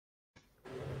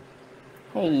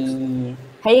Hey,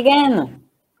 hey again.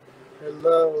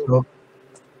 Hello. So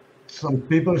some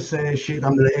people say, shit,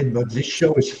 I'm late, but this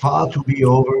show is far to be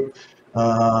over.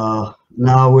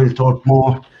 Now we'll talk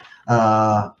more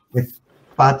with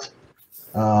Pat.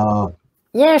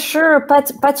 Yeah, sure,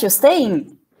 Pat, you're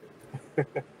staying.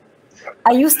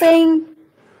 Are you staying?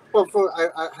 Well,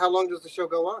 how long does the show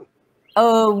go on?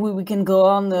 Oh, we can go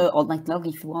on all night long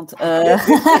if you want. I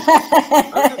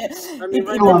mean,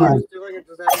 right now I'm just doing it.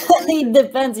 It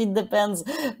depends. It depends.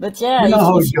 But yeah, You know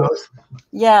how it goes.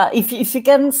 Yeah, if you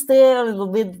can stay a little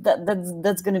bit,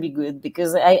 that's gonna be good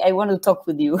because I want to talk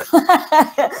with you.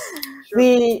 Sure.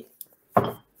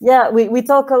 We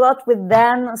talk a lot with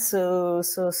Dan, so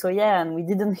yeah, and we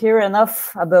didn't hear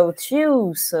enough about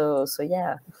you, so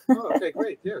yeah. Oh, okay,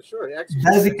 great. Yeah, sure.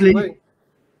 Actually,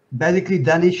 basically,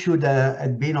 Danny should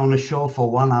have been on the show for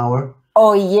 1 hour.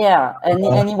 Oh yeah,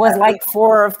 and it was like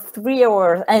for 3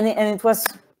 hours, and it was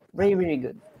really, really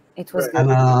good. It was good. It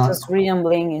was really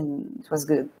humbling, and it was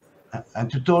good. And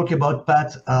to talk about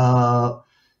Pat,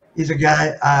 he's a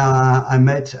guy I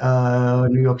met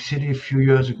in New York City a few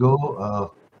years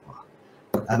ago.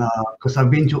 And because I've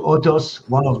been to Otos,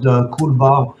 one of the cool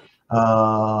bar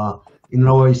in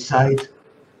Lower East Side,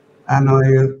 and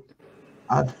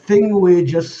I think we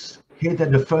just hit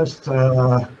at the first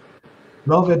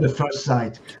love at the first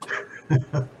sight.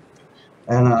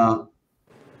 And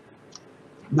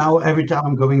now every time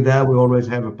I'm going there, we always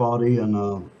have a party. And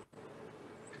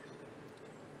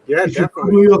yeah, if you go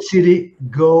to New York City,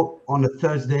 go on a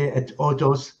Thursday at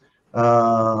Otos.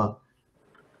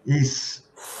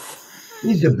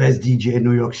 He's the best DJ in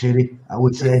New York City, I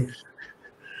would say.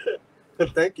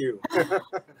 Thank you.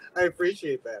 I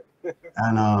appreciate that.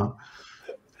 And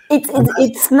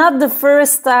it's not the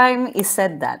first time he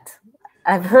said that.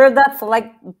 I've heard that for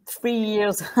like 3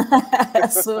 years.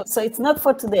 so it's not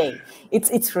for today.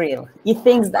 It's real. He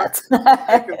thinks that.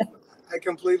 I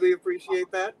completely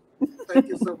appreciate that. Thank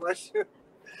you so much.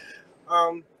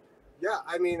 Yeah,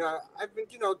 I mean, I've been,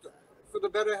 for the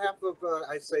better half of,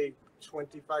 I'd say,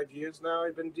 25 years now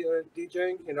I've been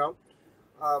DJing,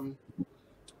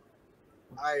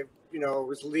 I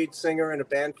was lead singer in a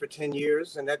band for 10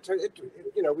 years, and that turned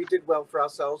we did well for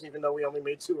ourselves, even though we only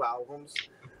made 2 albums,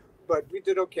 but we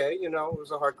did okay. It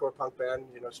was a hardcore punk band,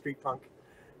 street punk,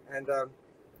 and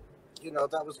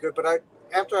that was good. But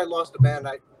after I lost the band,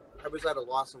 I was at a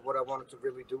loss of what I wanted to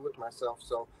really do with myself.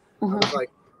 So I was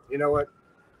like, you know what?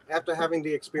 After having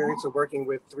the experience of working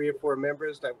with 3 or 4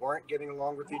 members that weren't getting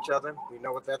along with each other, we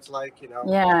know what that's like,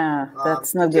 Yeah,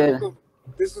 that's not good.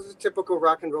 This is a typical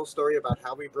rock and roll story about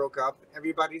how we broke up.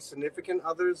 Everybody's significant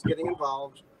others getting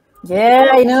involved. Yeah,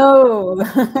 I know.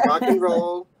 Rock and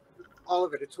roll, all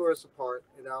of it. It tore us apart,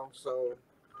 So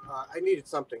I needed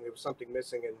something. There was something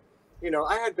missing. And,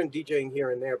 I had been DJing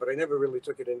here and there, but I never really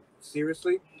took it in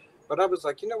seriously. But I was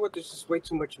like, you know what? There's just way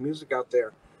too much music out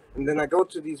there. And then I go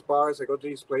to these bars, I go to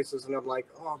these places, and I'm like,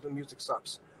 oh, the music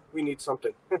sucks. We need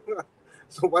something.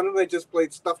 So why don't I just play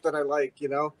stuff that I like,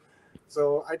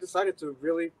 So I decided to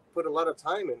really put a lot of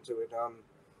time into it.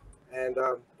 And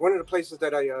one of the places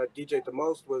that I DJed the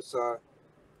most was a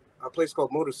place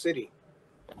called Motor City.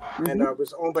 And it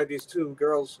was owned by these 2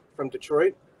 girls from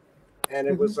Detroit. And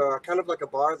it was kind of like a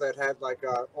bar that had like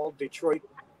all Detroit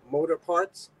motor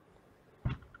parts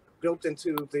built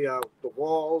into the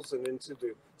walls and into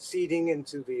the seating,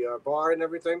 into the bar and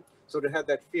everything. So they had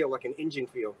that feel, like an engine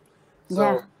feel.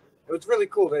 So it was really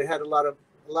cool. They had a lot of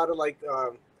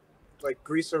like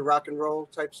greaser rock and roll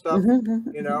type stuff,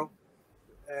 and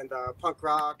punk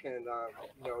rock and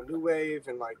new wave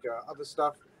and like other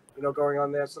stuff, going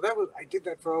on there. So I did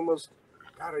that for almost,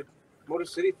 Motor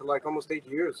City for like almost 8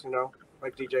 years,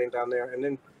 like DJing down there. And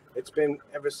then it's been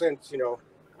ever since,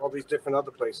 all these different other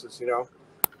places,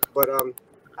 But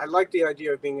I like the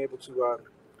idea of being able to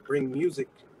bring music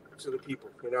to the people,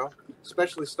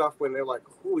 especially stuff when they're like,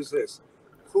 who is this?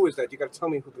 Who is that? You got to tell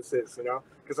me who this is,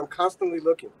 because I'm constantly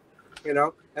looking,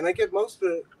 and I get most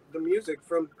of the music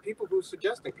from people who are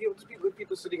suggesting,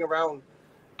 people sitting around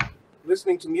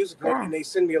listening to music, and they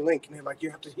send me a link and they're like,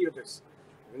 you have to hear this.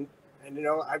 And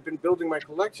I've been building my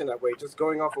collection that way, just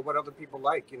going off of what other people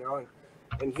like,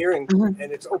 and hearing,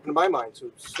 and it's opened my mind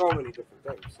to so many different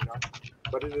things,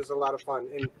 but it is a lot of fun.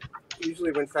 And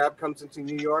usually when Fab comes into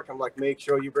New York, I'm like, make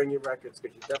sure you bring your records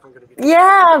because you're definitely going to be.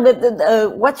 Yeah,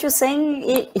 but what you're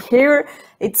saying here,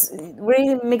 it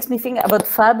really makes me think about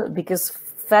Fab, because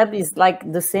Fab is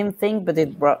like the same thing, but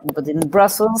in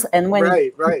Brussels. And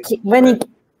when he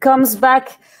comes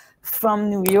back from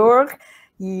New York,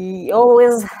 he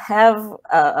always have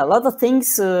a lot of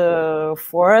things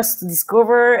for us to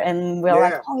discover, and we're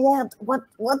like, oh yeah,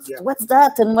 what's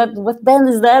that, and what band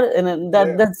is that, and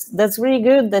that's really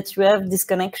good that you have this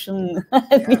connection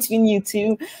between you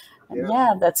two.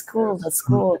 Yeah, that's cool. That's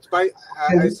cool. It's by,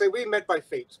 I say we met by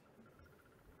fate.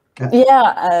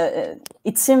 Yeah,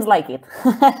 it seems like it.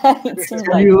 It seems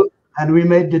like and we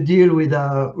made the deal with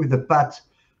the Pat.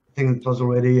 I think it was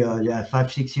already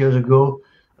 5-6 years ago.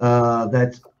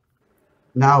 That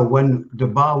now when the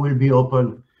bar will be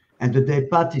open and the day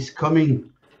Pat is coming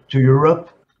to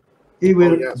Europe, he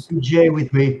will DJ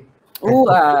with me.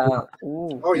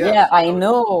 Yeah, I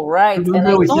know, right? And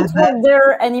I don't work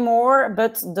there anymore,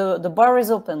 but the bar is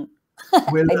open. I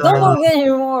don't work there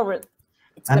anymore, but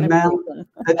it's gonna be open.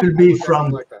 That will be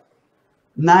from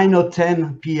 9 or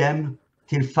 10 p.m.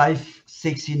 till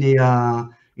 5-6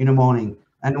 in the morning.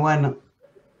 And when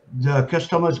the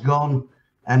customer's gone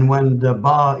and when the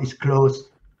bar is closed,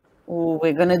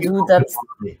 we're gonna do that.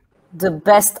 The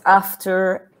best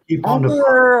after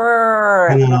ever.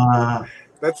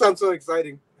 That sounds so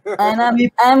exciting. And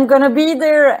I'm gonna be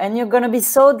there, and you're gonna be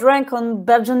so drunk on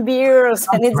Belgian beers,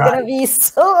 and it's gonna be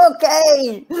so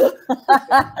okay.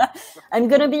 I'm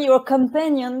gonna be your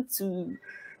companion to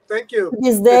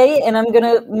this day, and I'm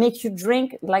gonna make you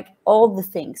drink like all the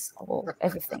things,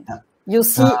 everything. You'll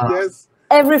see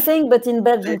everything, but in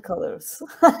Belgian colors.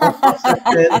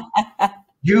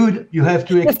 Dude, you have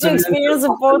to experience a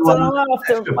Portnoy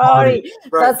after party.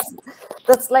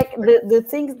 That's like the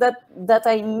things that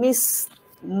I miss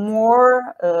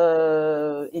more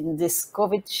in this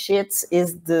COVID shit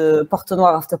is the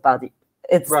Portnoy after party.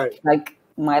 It's like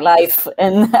my life,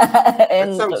 and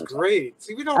that sounds great.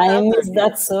 See, we don't I miss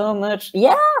that so much.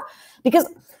 Yeah, because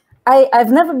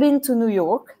I've never been to New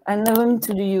York. I've never been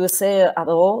to the USA at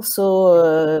all.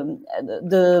 So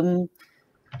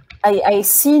I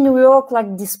see New York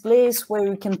like this place where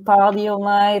you can party all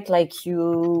night, like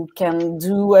you can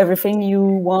do everything you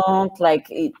want, like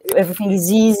everything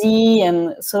is easy.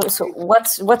 And so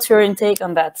what's your intake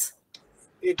on that?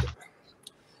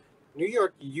 New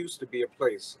York used to be a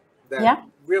place that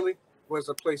really was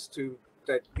a place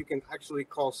that you can actually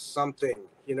call something,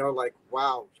 you know, like,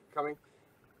 wow, coming.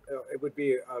 It would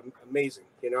be amazing,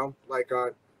 you know, like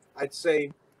I'd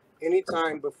say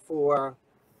anytime before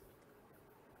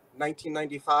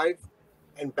 1995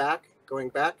 and going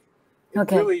back,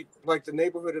 really, like the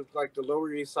neighborhood of like the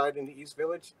Lower East Side and the East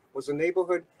Village was a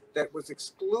neighborhood that was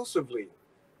exclusively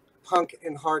punk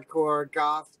and hardcore,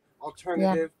 goth,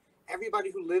 alternative.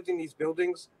 Everybody who lived in these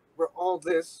buildings were all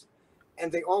this,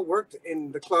 and they all worked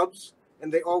in the clubs,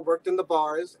 and they all worked in the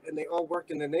bars, and they all worked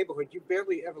in the neighborhood. You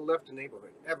barely ever left the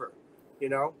neighborhood, ever, you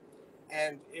know?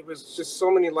 And it was just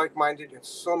so many like-minded and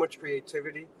so much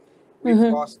creativity. We've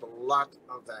lost a lot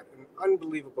of that, an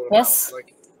unbelievable amount.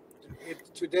 Like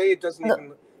today, it doesn't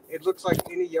even. It looks like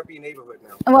any yuppie neighborhood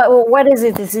now. What is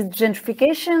it? Is it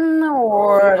gentrification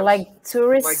or like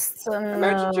tourists? Like,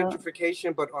 imagine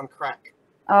gentrification, but on crack.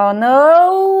 Oh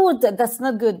no, that's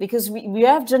not good, because we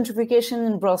have gentrification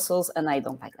in Brussels, and I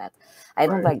don't like that. I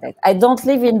don't like that. I don't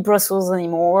live in Brussels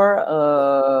anymore.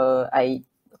 I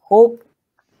hope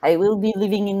I will be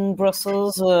living in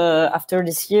Brussels after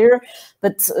this year,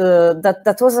 but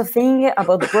that was a thing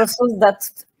about Brussels that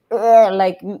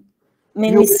like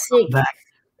made me sick.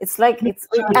 It's like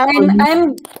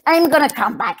I'm gonna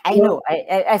come back. I know.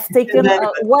 I've taken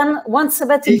one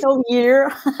sabbatical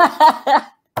year.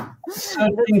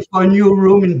 Searching for a new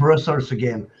room in Brussels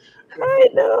again. I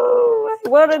know. I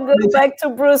want to go back to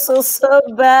Brussels so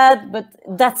bad, but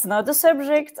that's not the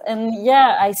subject. And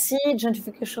yeah, I see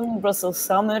gentrification in Brussels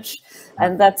so much,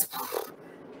 and I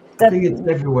think it's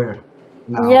everywhere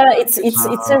now. Yeah, it's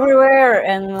everywhere,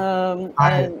 and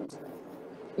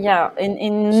yeah,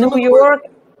 in New York,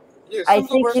 I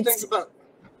think it's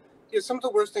some of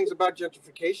the worst things about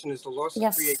gentrification is the loss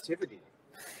of creativity.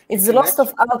 It's the loss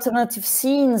of alternative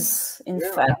scenes, in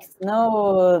fact.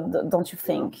 No, don't you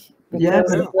think?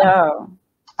 Because,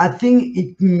 I think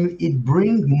it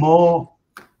brings more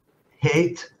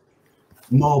hate,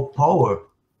 more power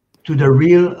to the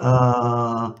real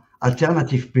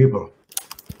alternative people,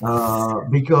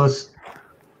 because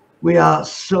we are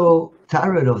so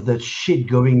tired of that shit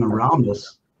going around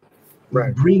us.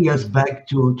 Bring us back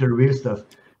to the real stuff.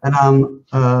 And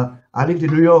I lived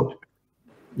in New York.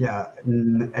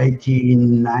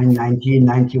 In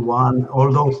 1991,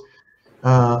 all those.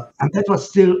 And that was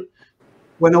still,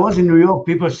 when I was in New York,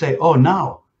 people say, oh,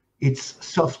 now it's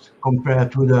soft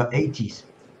compared to the 80s.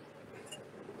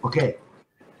 Okay.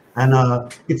 And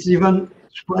it's even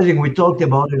surprising. We talked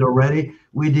about it already.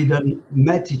 We didn't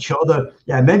met each other.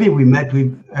 Yeah, maybe we met.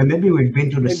 Maybe we've been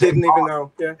to the same. Didn't even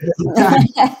know. Yeah.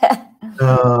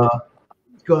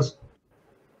 Because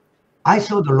I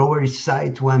saw the Lower East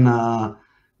Side when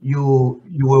you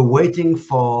were waiting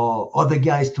for other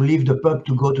guys to leave the pub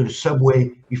to go to the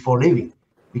subway before leaving,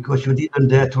 because you didn't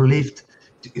dare to leave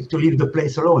the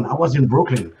place alone. I was in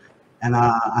Brooklyn, and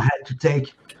I had to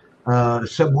take the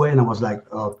subway, and I was like,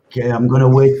 okay, I'm gonna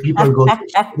wait. People go.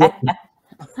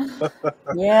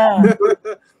 Yeah.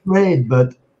 Great,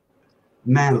 but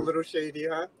man, A little shady,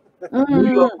 huh?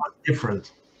 New York was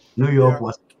different. New York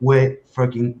was way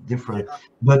freaking different.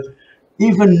 But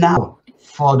even now,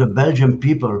 for the Belgian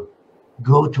people,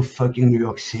 go to fucking New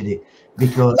York City,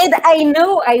 because. But I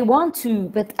know I want to,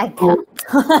 but I can't.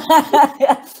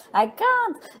 I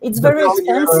can't. It's very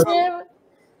expensive.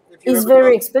 It's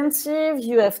very expensive.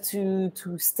 You have to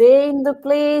stay in the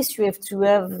place. You have to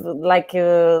have like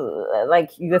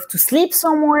you have to sleep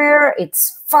somewhere.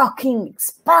 It's fucking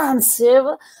expensive.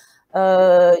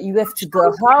 You have to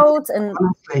go out, and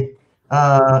honestly,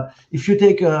 if you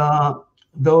take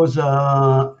those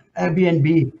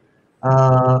Airbnb,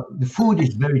 the food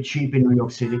is very cheap in New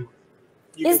York City.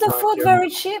 Is the food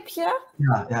very cheap? Yeah.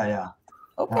 Yeah.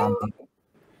 Okay.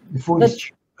 The food is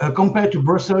cheap. Compared to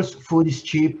Brussels, food is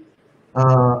cheap.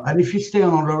 And if you stay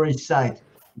on the Lower East Side,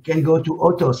 you can go to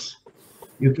Otos,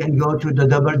 you can go to the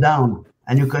Double Down,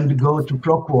 and you can go to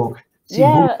Clockwork.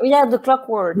 Yeah, the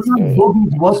Clockwork.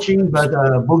 Boogie's watching, but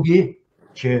Boogie,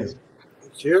 cheers.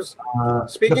 Cheers.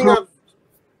 Speaking of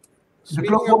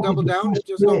Double Down, it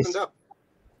just opened up.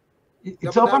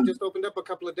 Double Down just opened up a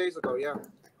couple of days ago. Yeah.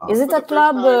 Is it a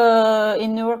club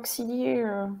in New York City,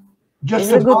 or just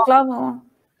is it a good club? Or?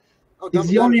 Oh, it's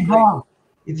the only bar.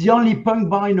 It's the only punk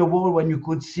bar in the world when you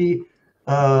could see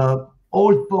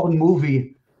old porn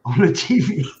movie on the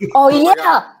TV. Oh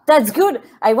yeah, that's good.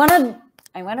 I wanna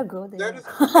go there.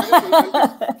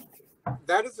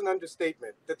 That is an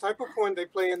understatement. The type of porn they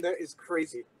play in there is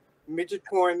crazy. Midget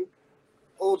porn,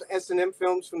 old S&M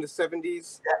films from the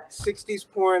 70s, 60s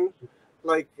porn,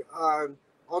 like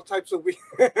all types of weird.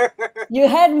 You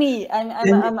had me.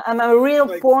 I'm a real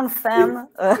porn fan.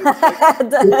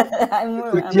 I'm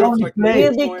a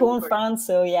real big porn fan.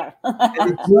 So yeah.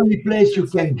 And it's the only place you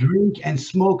can drink and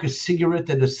smoke a cigarette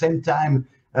at the same time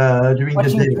during the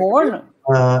day. Porn.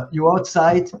 You're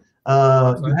outside. You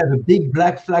have a big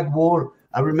black flag wall.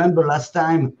 I remember last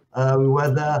time we were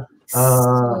there.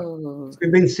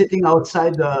 We've been sitting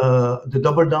outside the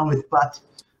Double Down with Pat.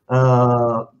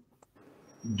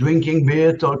 Drinking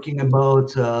beer, talking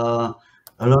about a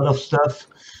lot of stuff.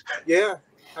 Yeah.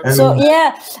 So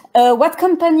yeah, what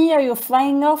company are you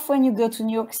flying off when you go to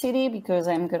New York City? Because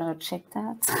I'm gonna check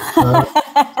that.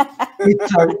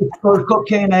 It's called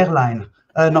Cocaine Airline.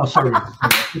 No, sorry.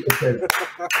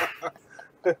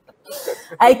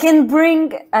 I can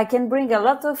bring a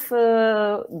lot of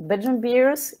Belgian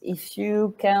beers if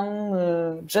you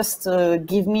can just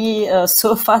give me a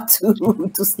sofa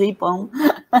to sleep on.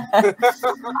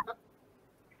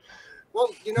 Well,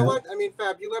 you know what? I mean,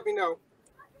 Fab, you let me know.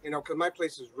 You know, because my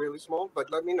place is really small, but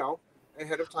let me know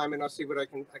ahead of time, and I'll see what I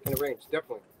can arrange.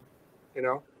 Definitely. You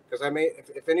know, because I may,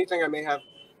 if anything, I may have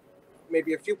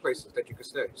maybe a few places that you could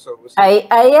stay. So we'll see. I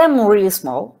am really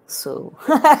small, so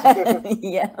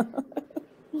yeah.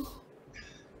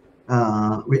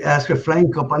 We ask a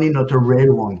flying company, not a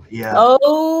rail one. Yeah.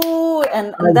 Oh,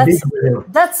 and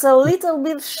that's a little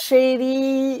bit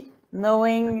shady,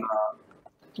 knowing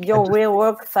your real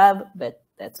work, Fab, but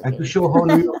that's okay. And to show how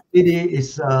New York City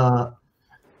is,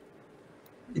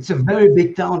 it's a very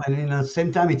big town, and in the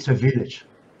same time, it's a village,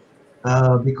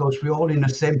 because we're all in the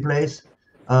same place.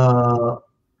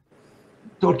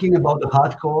 Talking about the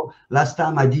hardcore, last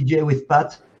time I DJ with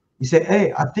Pat, he said,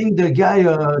 hey, I think the guy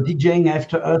DJing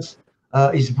after us,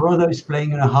 his brother is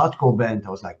playing in a hardcore band. I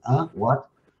was like, huh, what?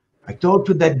 I talked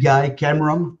to that guy,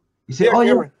 Cameron. He said, oh,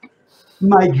 Cameron. Yeah,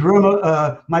 my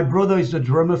drummer, my brother is the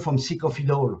drummer from Sick of It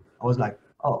All. I was like,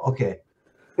 oh, okay.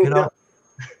 You know?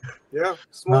 Yeah,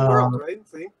 small world, right?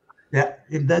 See? Yeah,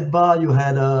 in that bar you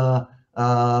had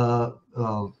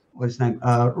what's his name?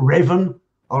 Raven,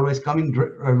 always coming.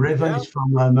 Raven is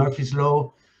from Murphy's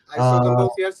Law. I saw them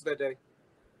both yesterday.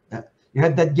 Yeah. You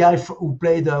had that guy who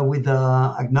played with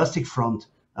Agnostic Front,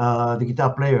 the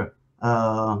guitar player.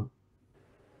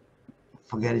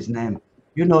 Forget his name.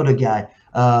 You know the guy.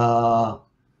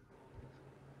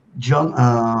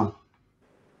 John.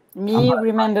 Me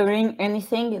remembering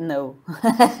anything? No,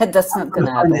 that's not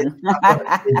gonna happen.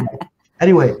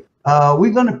 Anyway,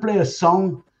 we're gonna play a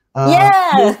song.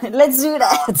 Yeah, let's do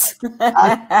that.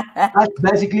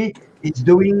 Basically, it's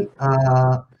doing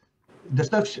the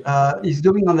stuff he's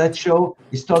doing on that show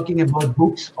is talking about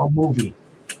books or movie.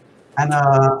 And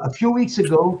a few weeks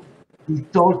ago, he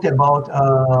talked about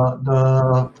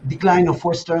the decline of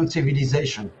Western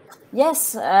civilization.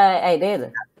 Yes, I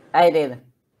did. I did.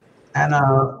 And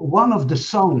one of the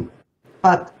songs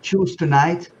Pat chose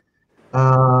tonight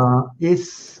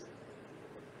is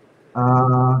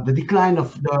the decline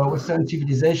of the Western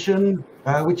civilization.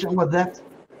 Which one was that?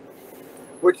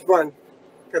 Which one?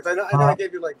 Because I know I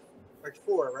gave you like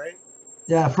 4, right?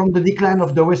 Yeah, from the decline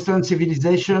of the Western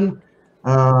civilization.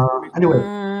 Anyway,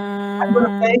 I'm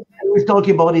gonna play and we'll talk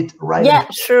about it right Yeah, now.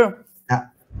 sure. Yeah.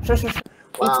 Sure.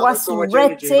 Wow, It was so much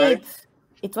red energy, tape. right?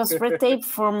 It was red tape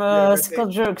from Sickle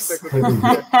Jerks.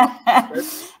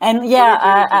 And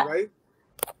yeah, right?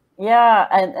 yeah,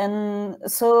 and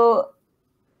so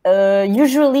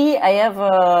usually I have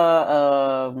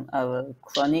a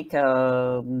chronic.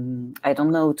 I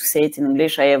don't know how to say it in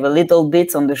English. I have a little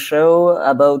bit on the show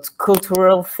about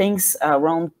cultural things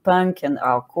around punk and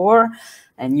hardcore.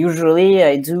 And usually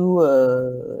I do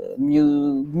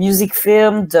music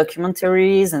film,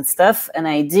 documentaries and stuff. And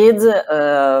I did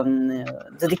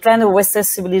The Decline of Western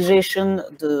Civilization,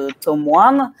 the Tom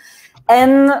 1,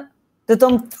 and the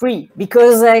Tom 3,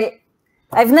 because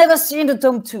I've never seen the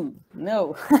Tom 2.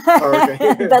 No, Oh,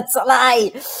 okay. that's a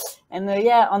lie. And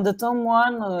yeah, on the Tom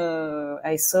 1,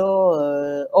 I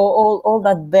saw all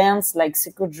that bands like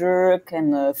Sickle Jerk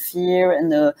and Fear,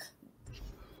 and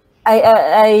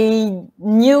I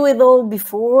knew it all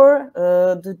before.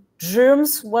 The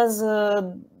Germs was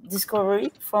a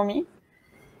discovery for me.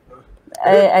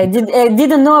 I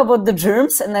didn't know about the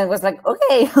Germs, and I was like,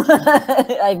 okay,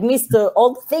 I've missed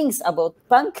all the things about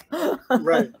punk.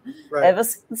 Right. Ever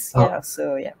since. Oh. Yeah,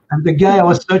 so yeah. And the guy I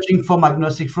was searching for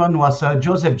Agnostic Front was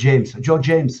Joe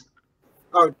James.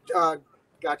 Oh,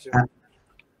 gotcha.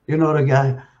 You know the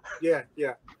guy. Yeah,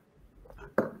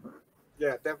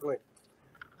 definitely.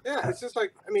 Yeah, it's just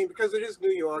like, I mean, because it is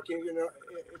New York, you know,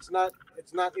 it's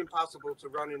not impossible to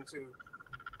run into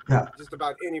just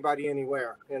about anybody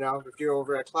anywhere. You know, if you're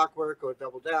over at Clockwork or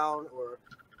Double Down or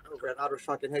over at Outer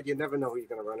Shrunken Head, you never know who you're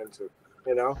going to run into.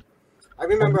 You know, I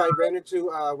remember I ran into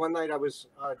one night I was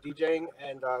DJing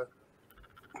and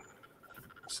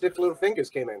Stiff Little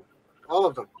Fingers came in, all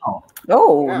of them.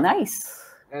 Oh, Yeah. nice.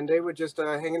 And they were just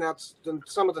hanging out,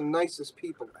 some of the nicest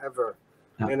people ever.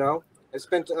 Yeah. You know, I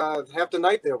spent half the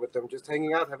night there with them, just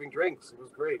hanging out, having drinks. It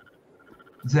was great.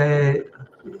 They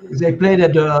played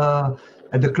at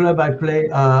the club I play.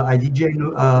 I DJ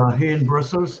here in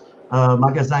Brussels,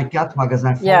 Magasin 4,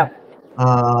 Magasin 4. Yeah.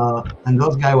 And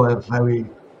those guys were very,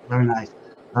 very nice.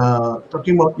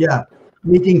 Talking about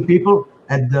meeting people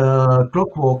at the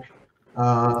Clockwork.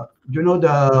 You know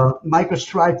the Michael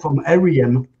Stripe from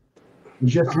R.E.M.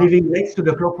 just living next to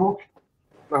the Clockwork.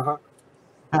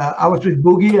 I was with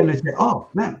Boogie and they said, "Oh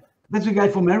man, that's the guy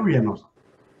from R.E.M."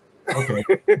 Okay.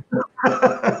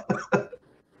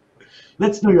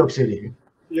 That's New York City.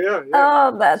 Yeah.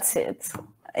 Oh, that's it.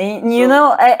 And, you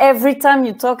know, every time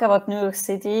you talk about New York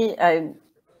City, I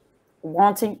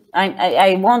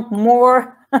want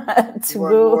more to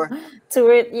go to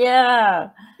it. Yeah.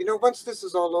 You know, once this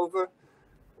is all over,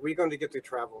 we're going to get to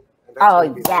travel. And that's Oh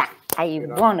yeah, I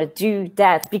want to do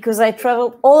that because I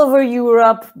travel all over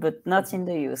Europe, but not in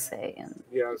the USA. And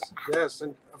yes,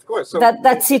 and of course. So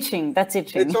that's itching. That's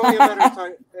itching. It's only a matter of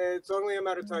time. It's only a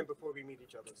matter of time before we meet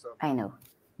each other. So I know.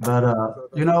 But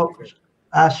you know,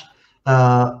 Ash,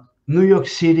 New York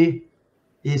City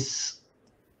is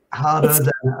harder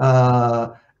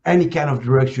than any kind of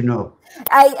drugs, you know.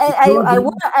 I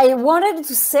wanted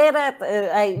to say that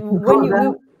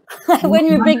when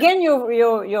you begin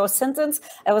your sentence,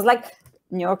 I was like,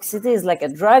 New York City is like a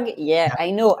drug. Yeah,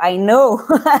 I know,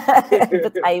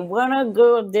 but I wanna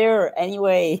go there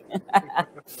anyway.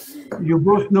 You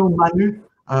both know Manu.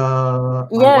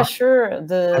 Yeah, sure.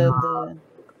 The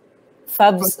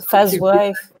Fab's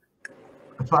wife.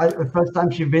 The first time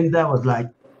she been there was like,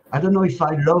 I don't know if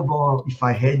I love or if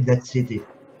I hate that city,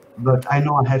 but I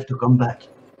know I have to come back.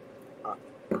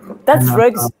 That's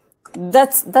drugs.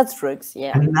 That's drugs.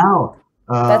 Yeah. And now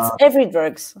that's every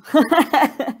drugs.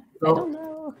 I don't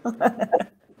know.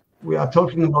 We are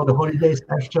talking about the holidays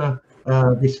after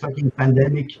this fucking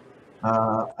pandemic,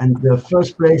 and the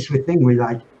first place we think we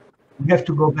have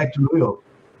to go back to New York,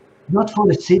 not for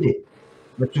the city,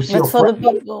 but to see for the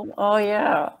people. Oh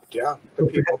yeah. Yeah. The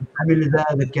people. Family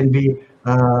there that can be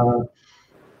all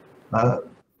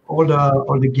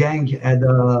the gang at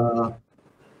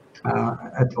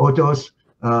Autos,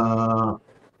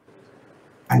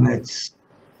 and it's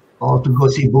all to go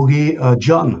see Boogie.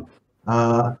 John,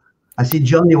 I see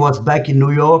John. He was back in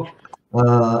New York.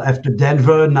 after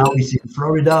Denver. Now he's in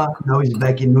Florida. Now he's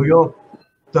back in New York,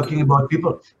 talking about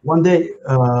people. One day,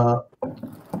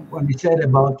 when he said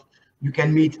about you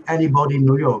can meet anybody in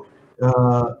New York,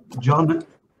 John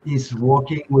is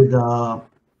working with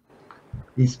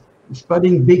he's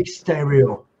putting big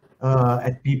stereo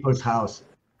at people's house,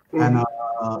 and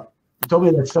he told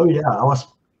me that story. Yeah, I was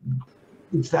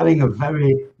installing a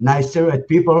very nice stereo at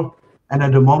people, and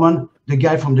at the moment the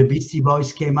guy from the Beastie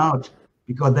Boys came out,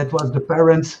 because that was the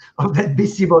parents of that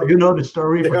Beastie Boy. You know the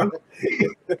story. Yeah.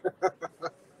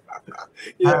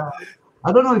 Yeah.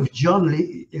 I don't know if John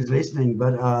is listening,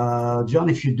 but John,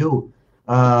 if you do,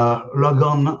 log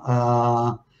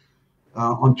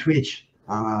on Twitch.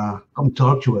 Come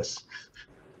talk to us.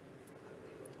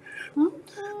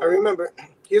 I remember.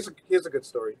 Here's a good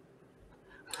story.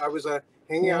 I was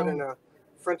hanging out in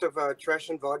front of Trash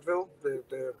and Vaudeville,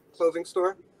 the clothing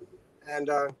store, and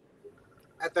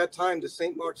at that time, the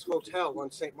St. Mark's Hotel on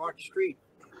St. Mark's Street.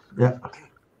 Yeah.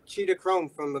 Cheetah Chrome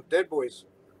from the Dead Boys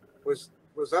was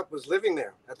living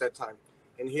there at that time,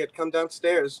 and he had come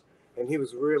downstairs, and he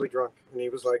was really drunk, and he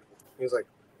was like,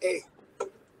 "Hey,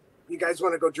 you guys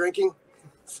want to go drinking?"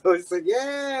 So he said,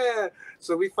 "Yeah."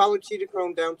 So we followed Cheetah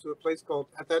Chrome down to a place called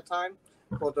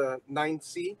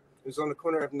 9C. It was on the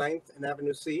corner of 9th and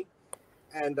Avenue C,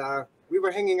 and we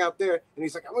were hanging out there, and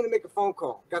he's like, "I want to make a phone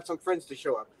call. Got some friends to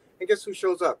show up." And guess who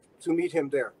shows up to meet him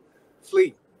there?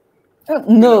 Flea.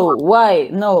 No, why?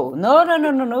 No.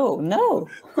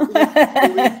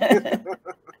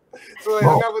 So I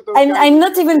hung out with those guys. I'm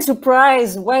not even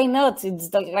surprised. Why not?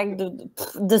 It's like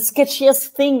the sketchiest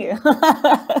thing.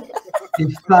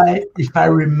 If I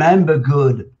remember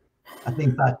good, I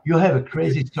think that you have a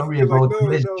crazy story about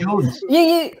Grace Jones.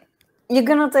 You're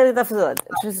gonna tell it after that.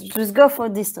 Just go for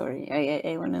this story.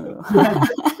 I want to know.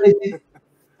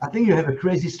 I think you have a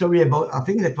crazy story about. I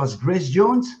think that was Grace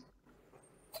Jones.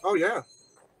 Oh yeah.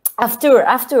 After,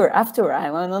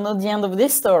 I want to know the end of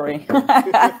this story.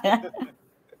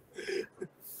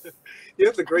 Yeah,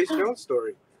 it's a Grace Jones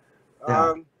story.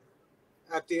 Yeah.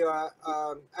 At the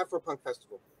Afropunk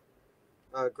Festival.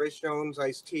 Grace Jones,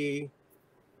 Ice-T.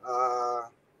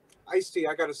 Ice-T,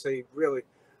 I gotta say, really,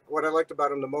 what I liked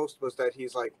about him the most was that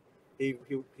he's like, he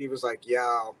was like,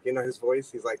 "Yo," you know his voice.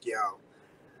 He's like, "Yo,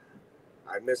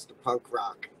 I miss the punk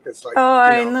rock." It's like,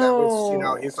 I that know.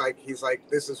 was, he's like,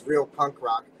 this is real punk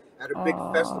rock at a big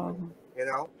festival, and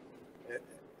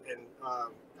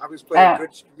I was playing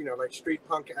good, like street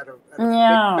punk at a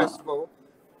big festival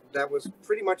that was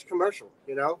pretty much commercial,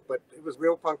 but it was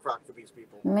real punk rock for these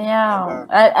people. Yeah,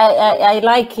 and, I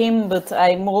like him, but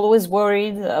I'm always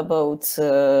worried about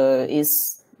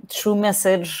his true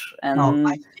message. And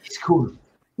it's cool.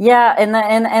 Yeah, and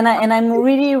I'm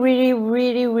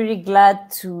really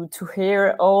glad to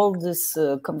hear all this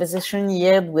conversation he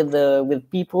had with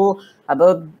people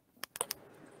about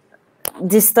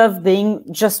this stuff being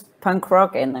just punk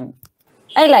rock, and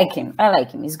I like him.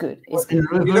 He's good. He's good.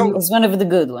 He's one of the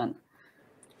good ones.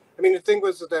 I mean, the thing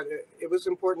was that it was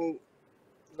important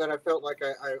that I felt like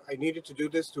I needed to do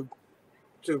this to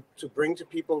bring to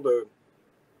people the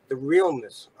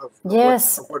realness of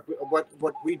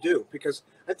what we do, because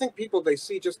I think people, they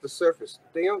see just the surface.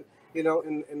 They don't,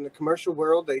 in the commercial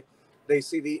world, they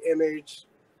see the image,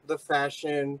 the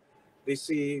fashion, they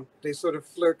sort of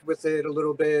flirt with it a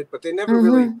little bit, but they never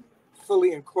really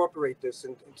fully incorporate this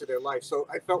into their life. So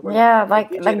I felt when I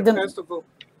DJ'd a festival,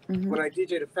 when I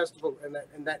DJ'd a festival and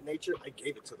that nature, I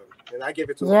gave it to them, and I gave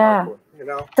it to them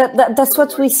hardcore, That's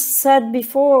what we said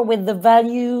before with the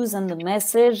values and the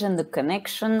message and the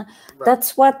connection. Right.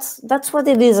 That's what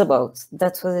it is about.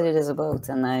 That's what it is about,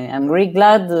 and I'm really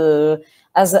glad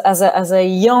as a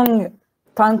young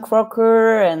punk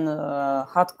rocker and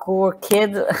hardcore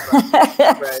kid.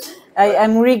 Right.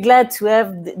 I'm really glad to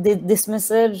have this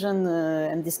message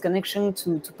and this connection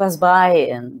to pass by,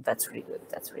 and that's really good.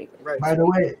 Right. By the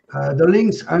way, the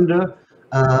links under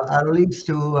are links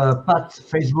to Pat's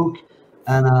Facebook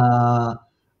and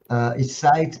his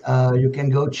site. You can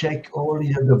go check all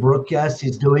the broadcasts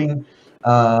he's doing.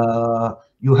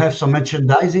 You have some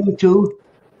merchandising too.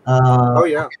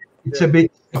 It's a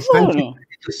bit expensive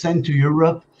to send to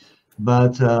Europe,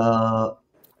 but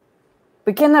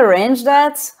we can arrange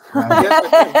that.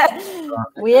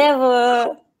 We have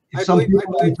I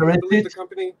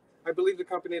believe the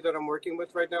company that I'm working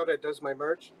with right now that does my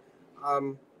merch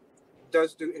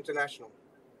does do international.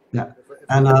 Yeah,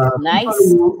 nice.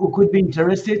 People who could be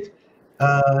interested,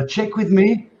 check with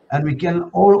me, and we can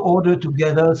all order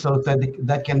together so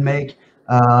that can make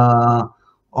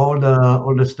all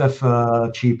the stuff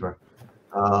cheaper.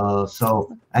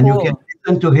 You can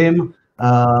listen to him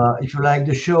if you like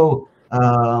the show.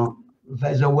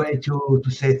 there's a way to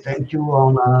say thank you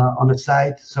on a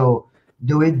site. So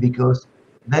do it, because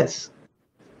that's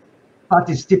part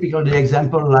is typical the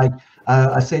example. Like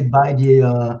I said, buy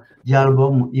the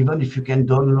album, even if you can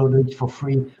download it for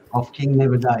free, of King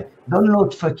Never Die.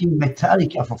 Download fucking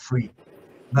Metallica for free.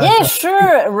 But, yeah,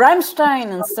 sure,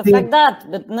 Rammstein and stuff like that,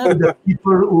 but not the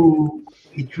people who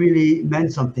it really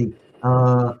meant something.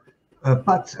 Pat,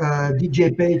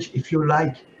 DJ page, if you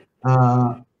like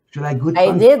good I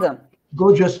fun, did.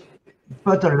 go just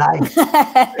put a like.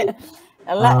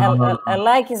 A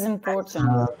like is important.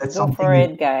 That's Go something for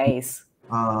it, guys.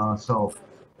 So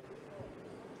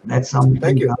that's something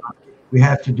Thank you. We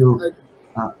have to do.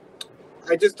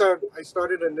 I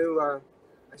started a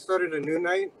new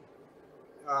night,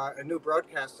 a new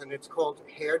broadcast, and it's called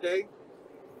Hair Day,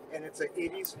 and it's an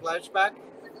 80s flashback.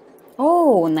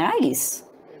 Oh, nice.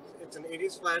 It's an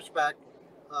 80s flashback,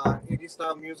 80s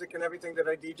style music and everything that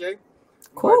I DJ.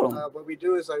 Cool. But, what we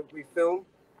do is we film.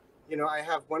 You know, I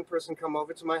have one person come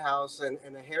over to my house, and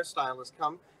a hairstylist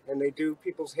come, and they do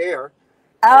people's hair.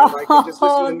 And, like, they just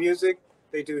listen to music.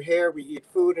 They do hair. We eat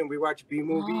food, and we watch B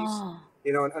movies.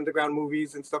 You know, and underground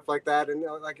movies and stuff like that. And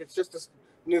like, it's just this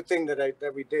new thing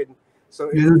that we did.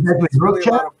 So it's really a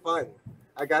lot of fun.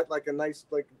 I got like a nice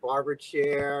like barber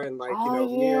chair and like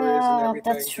mirrors and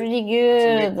everything. That's really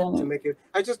good. To make it,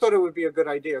 I just thought it would be a good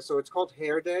idea. So it's called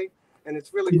Hair Day, and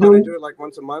it's really fun. I do it like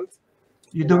once a month.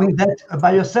 You're doing that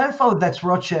by yourself, or that's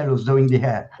Rochelle who's doing the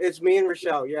hair? It's me and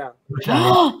Rochelle, yeah.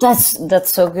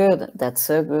 That's so good. That's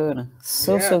so good.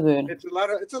 So good. It's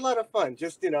a lot of fun.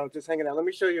 Just just hanging out. Let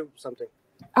me show you something.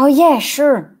 Oh yeah,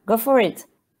 sure. Go for it.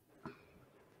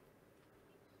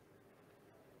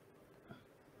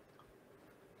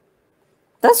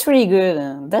 That's really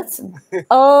good. That's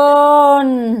oh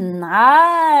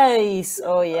nice.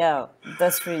 Oh yeah,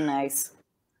 that's really nice.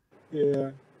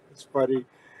 Yeah, it's funny.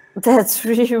 That's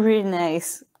really, really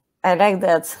nice. I like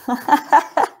that.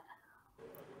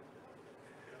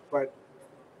 But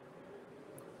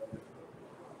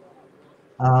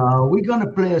we're gonna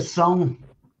play a song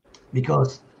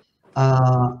because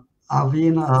I've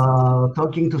been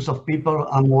talking to some people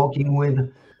I'm working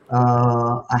with.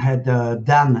 I had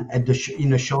Dan at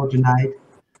in a show tonight,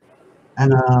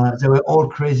 and they were all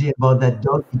crazy about that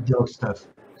dog eat dog stuff.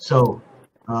 So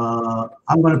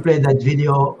I'm going to play that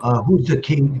video, Who's the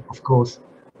King, of course,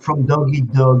 from Dog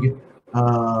Eat Dog.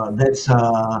 That's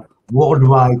a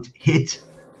worldwide hit.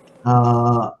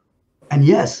 And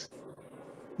yes,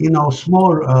 in our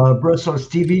small Brussels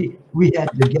TV, we had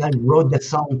the guy who wrote that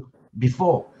song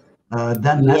before,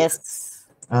 Dan Nastasi.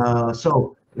 Yes.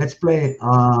 So let's play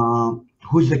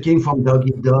Who's the King from Dog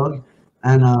Eat Dog.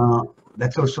 And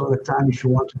that's also the time if you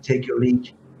want to take your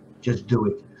link, just do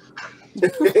it.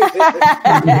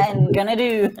 I'm gonna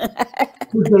do.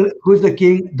 Who's the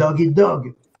king? Dog Eat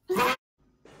Dog.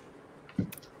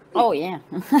 Oh yeah.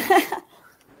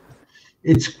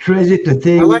 It's crazy to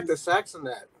think. I like the sax in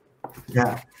that.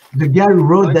 Yeah, the guy who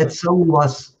wrote that song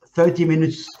was 30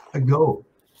 minutes ago.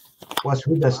 Was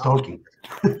with us talking.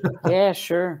 Yeah,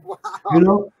 sure. Wow. You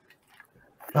know.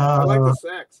 I like the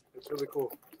sax. It's really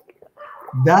cool.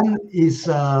 Dan is.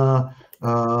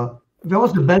 There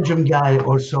was a Belgian guy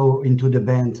also into the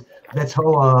band. That's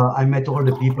how I met all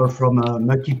the people from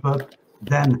Mucky,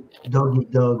 then Dog Eat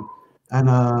Dog. And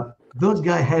those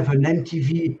guys have an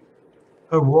MTV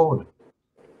award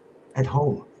at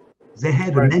home. They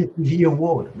had an MTV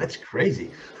award. That's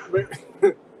crazy.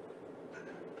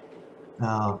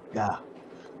 Yeah.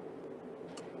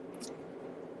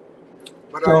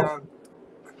 But so,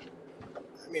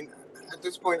 I mean, at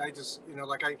this point, I just,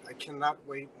 like I cannot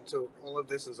wait until all of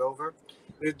this is over.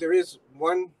 There is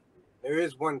one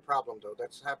problem though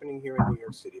that's happening here in New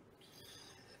York City,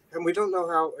 and we don't know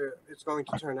how it's going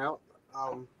to turn out.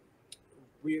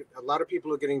 A lot of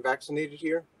people are getting vaccinated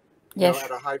here,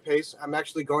 at a high pace. I'm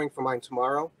actually going for mine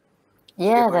tomorrow.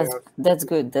 Yeah, that's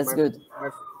good. That's good.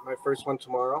 My first one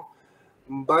tomorrow.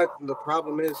 But the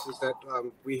problem is that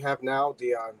we have now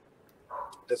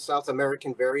the South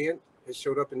American variant has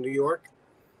showed up in New York.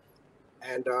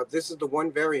 And this is the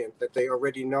one variant that they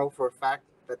already know for a fact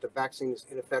that the vaccine is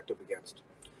ineffective against.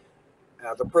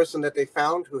 The person that they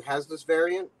found who has this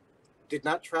variant did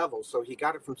not travel. So he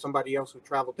got it from somebody else who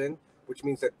traveled in, which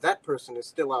means that person is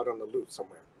still out on the loose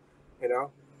somewhere,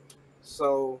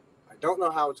 So I don't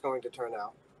know how it's going to turn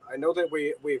out. I know that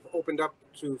we've opened up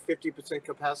to 50%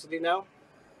 capacity now.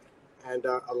 And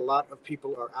a lot of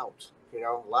people are out,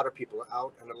 a lot of people are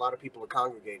out and a lot of people are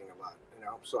congregating a lot,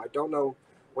 So I don't know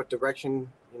what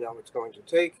direction, it's going to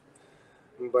take.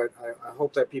 But I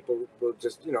hope that people will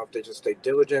just, if they just stay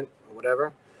diligent or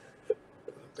whatever,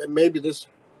 then maybe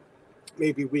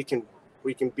we can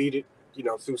we can beat it, you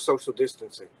know, through social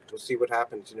distancing. We'll see what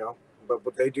happens, you know.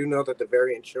 But they do know that the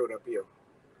variant showed up here.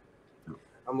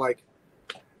 I'm like,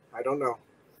 I don't know.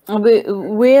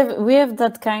 We have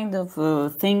that kind of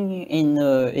thing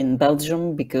in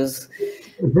Belgium because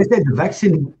they said the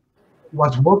vaccine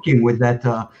was working with that.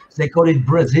 They call it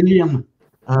Brazilian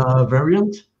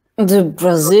variant. The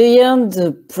Brazilian,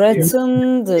 the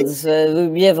Breton,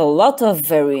 we have a lot of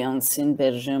variants in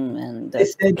Belgium, and they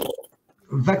said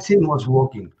vaccine was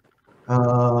working.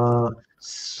 The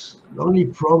only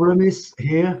problem is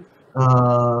here,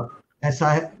 as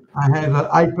I have a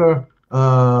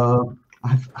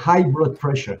high blood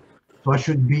pressure, so I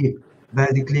should be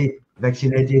basically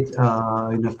vaccinated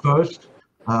in the first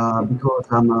because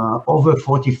I'm over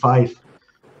 45.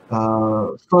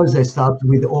 First they start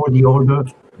with all the older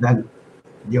than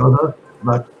the other,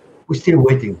 but we're still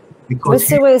waiting because we're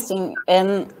still waiting.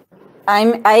 And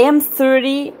I am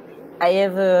 30. I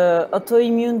have an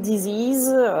autoimmune disease,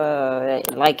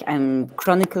 like I'm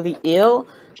chronically ill,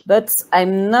 but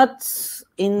I'm not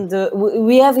in the.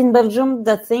 We have in Belgium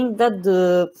that thing that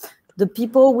the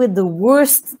people with the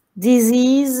worst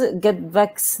disease get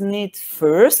vaccinated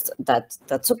first. That's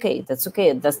okay. That's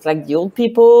okay. That's like the old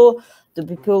people, the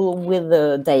people with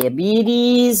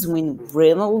diabetes, with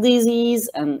renal disease,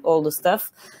 and all the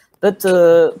stuff. But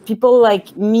people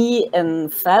like me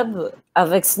and Fab are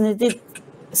vaccinated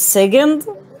second,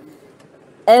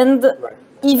 and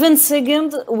even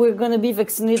second, we're gonna be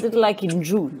vaccinated like in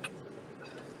June.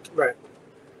 Right.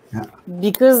 Yeah.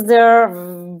 Because they're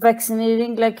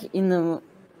vaccinating like in a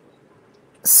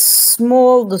the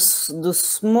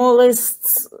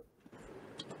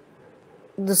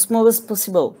smallest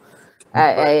possible.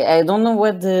 I don't know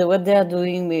what they are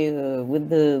doing with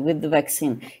the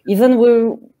vaccine. Even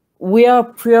we are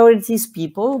priorities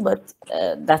people, but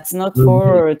that's not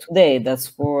for today. That's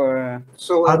for.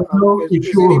 So I don't know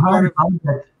if you heard about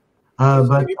that,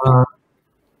 but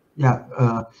yeah,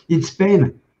 in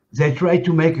Spain they tried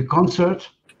to make a concert.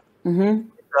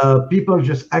 Mm-hmm. People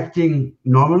just acting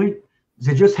normally.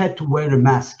 They just had to wear a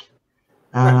mask.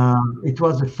 It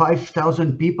was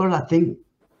 5,000 people, I think.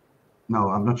 No,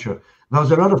 I'm not sure. There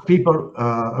was a lot of people,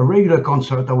 a regular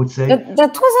concert, I would say.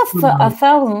 That was a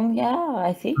 1,000, yeah,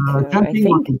 I think. Jumping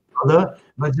on each other,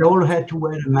 but they all had to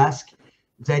wear a mask.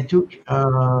 They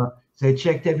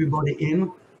checked everybody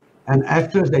in, and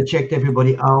after they checked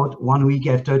everybody out 1 week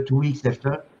after, 2 weeks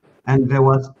after, and there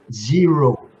was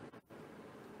zero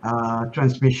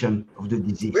transmission of the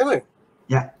disease. Really?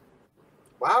 Yeah.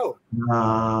 Wow.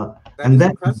 And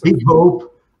that's a big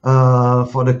hope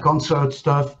for the concert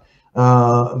stuff.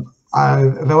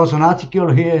 There was an article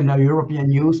here in the European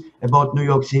news about New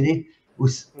York City who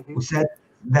said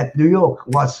that New York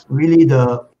was really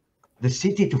the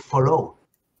city to follow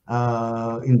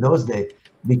in those days,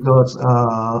 because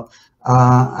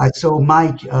I saw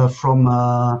Mike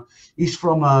he's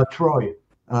from Troy,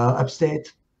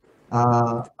 upstate,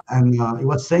 and he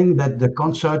was saying that the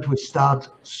concert will start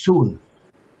soon.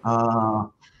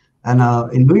 And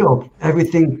in New York,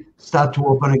 everything start to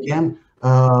open again.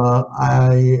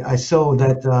 I saw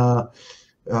that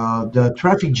the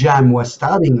traffic jam was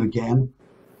starting again.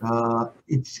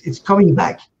 It's coming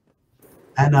back,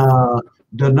 and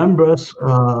the numbers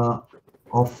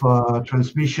of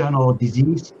transmission or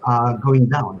disease are going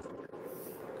down.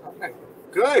 Okay,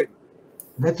 good.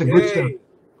 That's a good thing.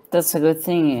 That's a good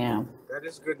thing, yeah. That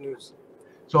is good news.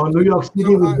 So New York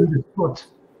City will be the spot.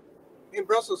 In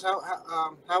Brussels, how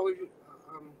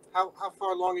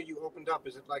far along are you opened up?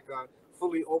 Is it like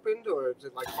fully opened, or is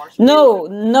it like partially? No,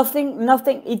 nothing.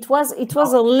 It was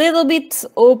a little bit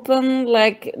open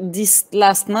like this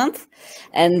last month,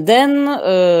 and then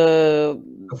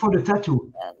for the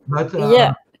tattoo, but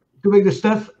yeah, to make the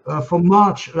stuff from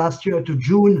March last year to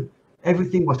June,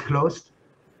 everything was closed.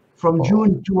 From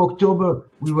June to October,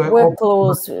 we were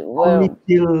closed only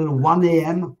till 1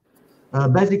 a.m.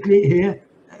 Basically here,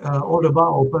 all the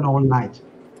bar open all night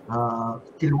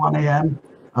till 1 a.m.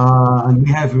 And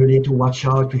we have really to watch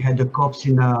out. We had the cops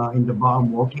in the bar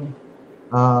walking.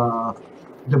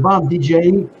 The bar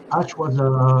DJing, Ash was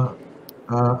a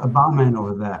barman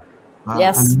over there.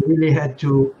 Yes. And we really had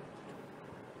to.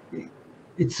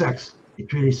 It sucks.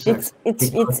 It really sucks.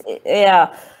 It's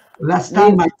yeah. Last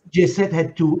time my DJ set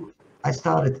I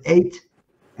started at 8,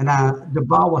 and the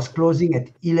bar was closing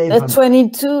at 11. At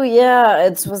 22, yeah,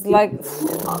 it was like, and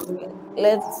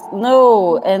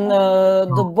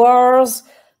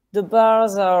the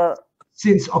bars are.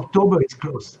 Since October, it's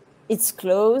closed. It's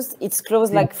closed. It's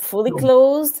closed, like fully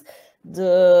closed.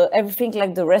 Everything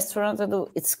like the restaurant,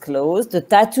 it's closed. The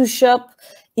tattoo shop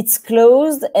it's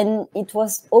closed, and it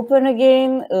was open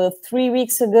again 3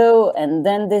 weeks ago, and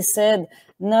then they said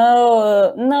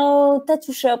no, no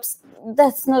tattoo shops,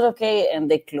 that's not okay, and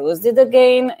they closed it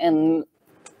again. And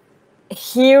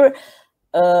here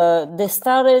they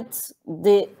started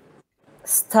the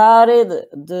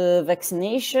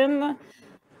vaccination,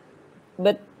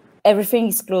 but everything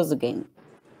is closed again.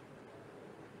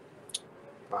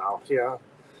 Wow. Yeah.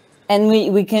 And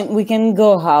we can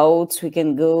go out, we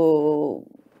can go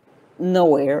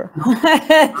nowhere.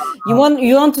 you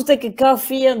want to take a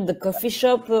coffee at the coffee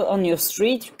shop on your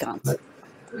street, you can't. But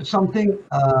something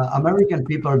American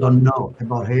people don't know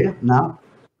about here now.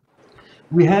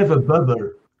 We have a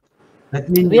bubble. That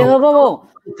means We have a bubble.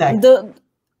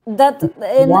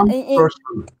 one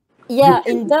person. Yeah,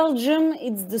 in Belgium,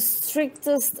 it's the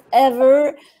strictest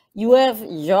ever. You have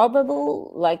your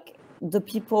bubble, like the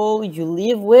people you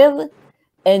live with,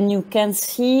 and you can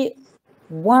see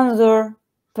one other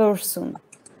person.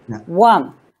 Yeah.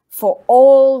 One for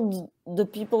all the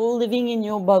people living in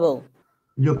your bubble.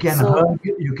 You can hug,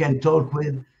 you can talk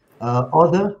with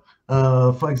other.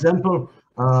 For example,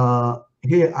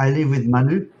 here I live with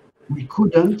Manu. We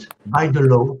couldn't, by the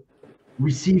law,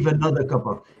 receive another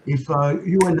couple. If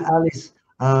you and Alice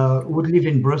would live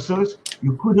in Brussels,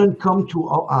 you couldn't come to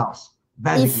our house,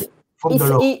 basically, from the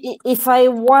law. If I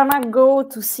wanna go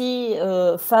to see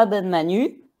Fab and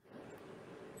Manu,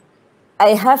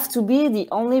 I have to be the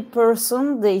only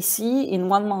person they see in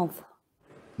 1 month.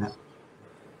 Yeah.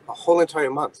 A whole entire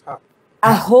month, huh?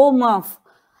 A whole month.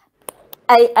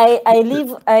 I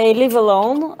live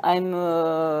alone. I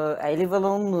live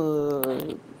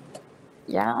alone.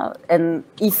 Yeah, and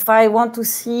if I want to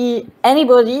see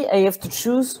anybody, I have to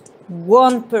choose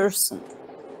one person.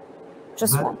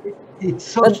 Just one. It's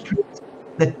so strict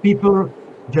that people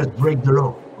just break the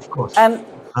law, of course.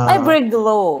 I break the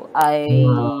law.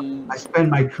 I spend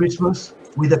my Christmas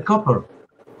with a couple.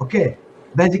 Okay,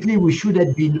 basically we should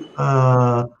have been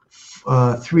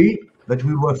 3, but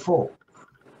we were 4.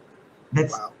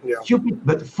 That's stupid.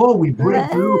 But 4, we break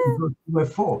the law because we were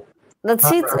 4.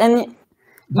 That's it. And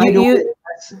by the way,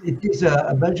 it is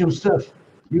a Belgium stuff.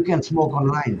 You can smoke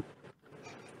online.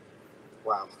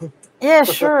 Wow. Yeah,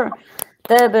 sure.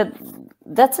 But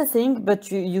that's a thing.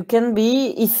 But you can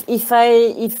be, if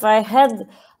I had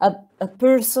a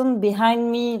person behind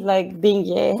me, like being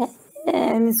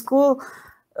in school,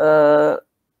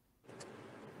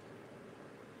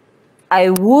 I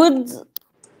would.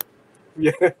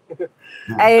 Yeah.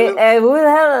 I would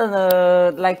have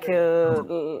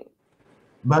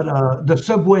But the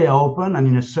subway are open, and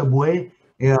in a subway,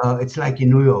 it's like in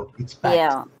New York. It's packed.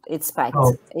 Yeah, it's packed.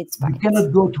 So it's packed. You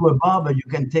cannot go to a bar, but you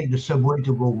can take the subway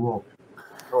to go walk.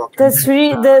 Okay. That's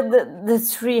really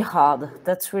that's really hard.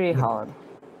 That's really hard.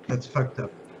 That's fucked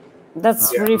up.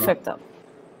 That's really fucked up.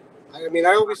 I mean,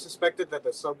 I always suspected that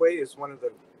the subway is one of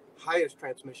the highest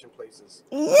transmission places.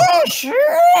 Yeah,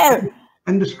 sure.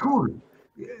 And the school,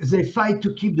 they fight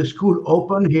to keep the school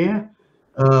open here,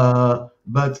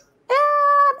 but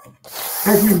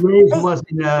every race was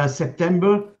in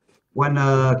September when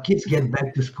kids get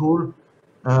back to school,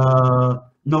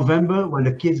 November when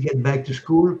the kids get back to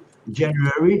school,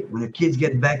 January when the kids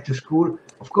get back to school,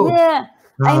 of course. Yeah,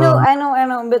 I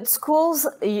know. But schools,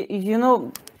 you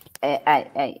know,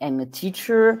 I'm a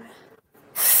teacher.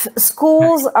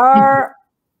 Schools are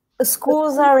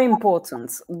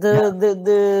important.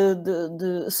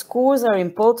 The schools are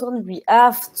important. We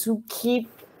have to keep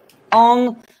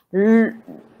on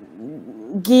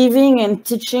giving and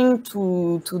teaching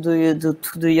to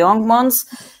the young ones,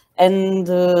 and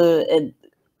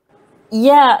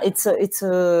yeah, it's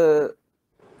a.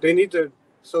 They need the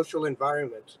social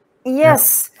environment.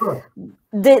 Yes,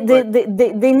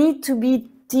 they need to be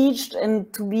taught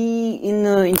and to be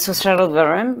in social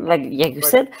environment, like you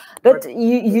said. But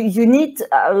you need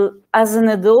as an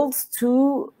adult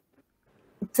to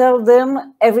tell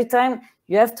them every time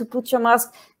you have to put your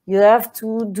mask. You have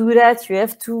to do that. You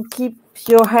have to keep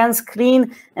your hands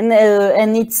clean, and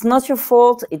it's not your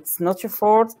fault. It's not your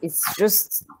fault. It's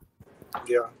just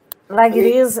like it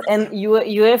is, and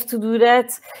you have to do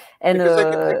that. And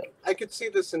I could see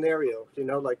the scenario, you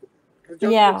know, like kids,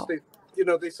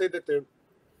 they say that they're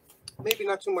maybe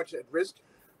not so much at risk,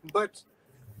 but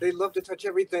they love to touch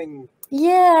everything.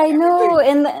 Yeah, I know,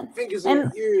 and fingers in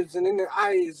their ears and in their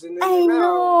eyes and in I their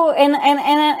know, mouth.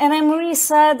 and I'm really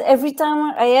sad every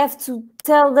time I have to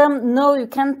tell them, no, you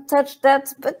can't touch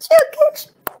that, but you can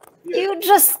You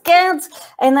just can't.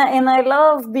 And I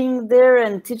love being there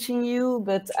and teaching you,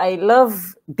 but I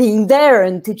love being there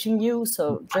and teaching you.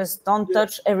 So just don't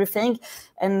touch everything.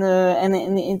 And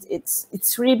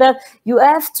it's really bad. You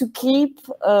have to keep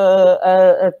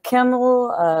a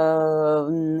channel.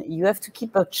 You have to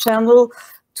keep a channel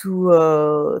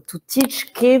to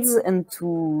teach kids and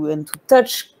to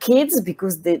touch kids,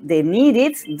 because they need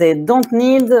it. They don't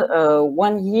need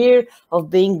 1 year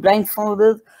of being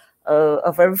blindfolded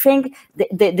of everything.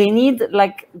 They need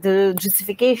like the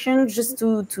justification just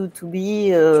to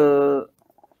be I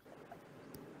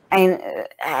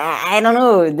don't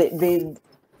know.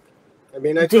 I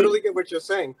mean, I totally get what you're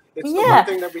saying. It's the one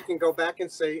thing that we can go back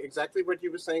and say exactly what you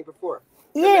were saying before.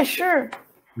 Yeah, sure.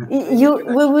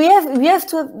 We have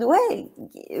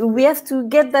to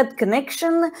get that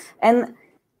connection, and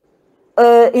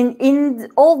in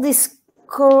all this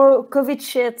COVID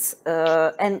shit,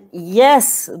 and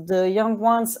yes, the young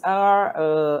ones are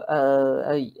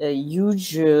a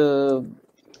huge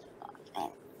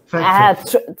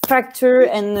factor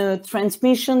and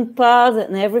transmission pod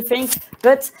and everything,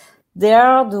 but they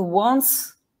are the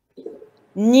ones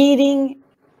needing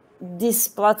this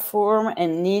platform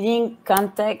and needing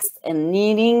context and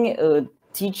needing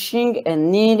teaching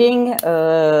and needing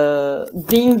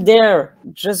being there,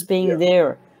 just being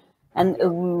there, and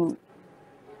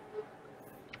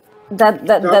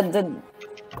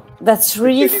that's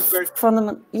really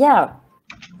fundamental. Yeah,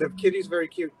 the kitty's very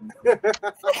cute.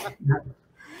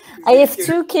 I have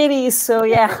 2 kitties, so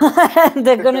yeah,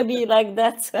 they're gonna be like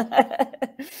that.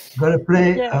 Gonna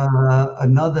play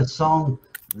another song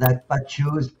that Pat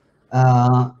chose.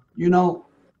 You know,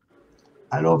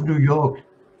 I love New York,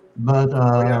 but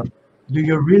do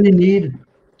you really need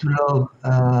to love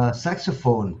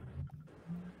saxophone?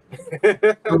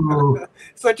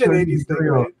 Such an 80s thing,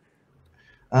 right?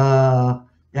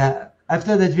 Yeah,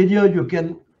 after that video, you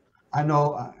can, I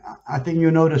think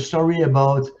you know the story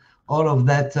about all of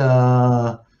that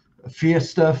fear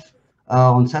stuff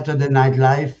on Saturday Night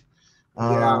Live.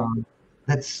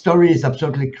 That story is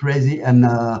absolutely crazy, and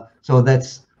so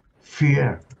that's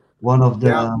fear. One of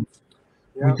the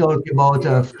we talked about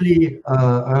flea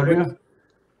earlier.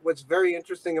 What's very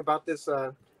interesting about this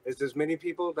is there's many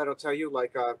people that'll tell you,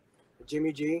 like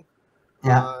Jimmy G,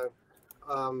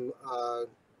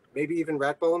 maybe even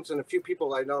Ratbones, and a few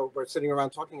people I know were sitting around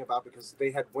talking about because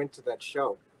they had went to that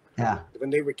show when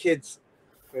they were kids,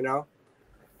 you know,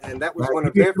 and that was one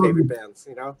of their favorite bands,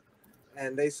 you know,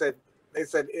 and they said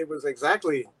it was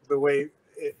exactly the way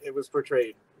it was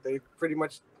portrayed. They pretty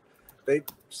much,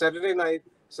 Saturday Night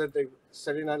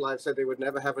Live said they would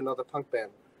never have another punk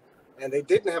band, and they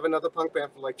didn't have another punk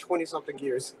band for like 20-something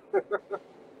years.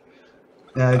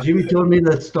 Jimmy told me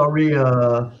that story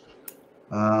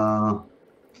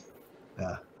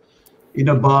in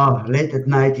a bar late at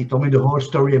night. He told me the whole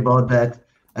story about that,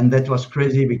 and that was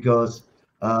crazy because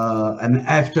and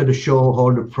after the show,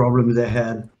 all the problems they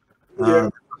had, that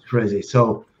was crazy.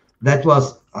 So that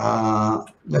was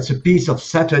that's a piece of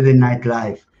Saturday Night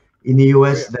Live in the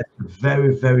US. That's a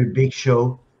very, very big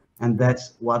show, and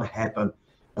that's what happened.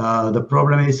 The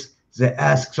problem is they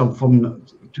asked to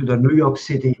the New York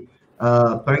City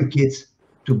punk kids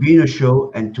to be in a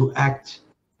show and to act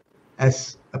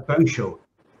as a punk show.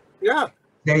 Yeah,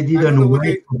 they didn't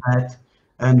wait for that,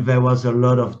 and there was a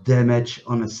lot of damage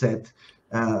on a set.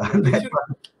 They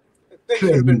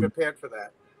should have been prepared for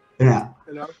that. Yeah.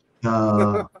 You know?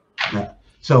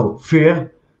 So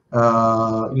fear.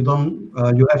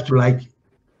 You have to like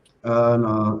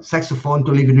saxophone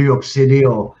to live in New York City,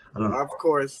 or I don't know. Of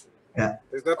course. Yeah.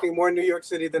 There's nothing more in New York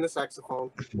City than a saxophone.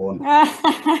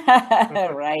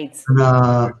 Right.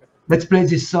 And, let's play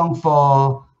this song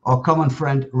for our common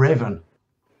friend Raven.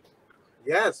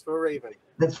 Yes, for Raven.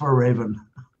 That's for Raven.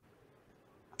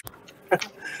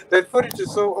 That footage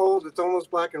is so old, it's almost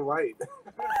black and white.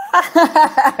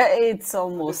 It's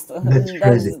almost. That's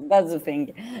crazy. That's the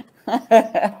thing.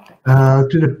 To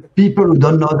the people who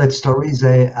don't know that story,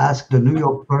 they asked the New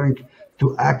York punk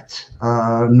to act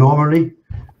normally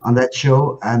on that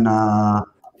show, and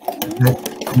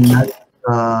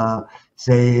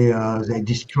they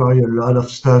destroy a lot of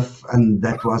stuff, and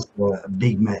that was a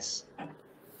big mess.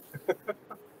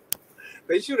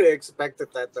 They should have expected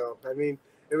that, though. I mean,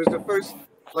 it was the first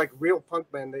like real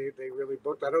punk band they really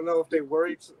booked. I don't know if they were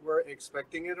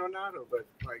expecting it or not, but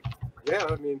like, yeah,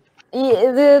 I mean,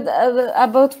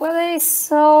 about what I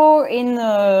saw in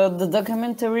the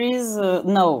documentaries,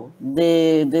 no,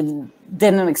 they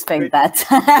didn't expect that.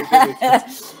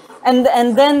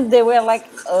 and then they were like,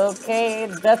 okay,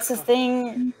 that's a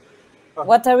thing.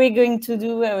 What are we going to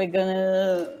do? Are we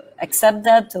gonna accept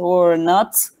that or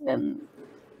not? And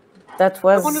That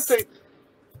was. I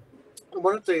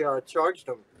wonder if they charged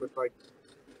them with, like,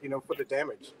 you know, for the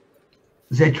damage.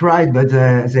 They tried, but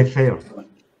they failed.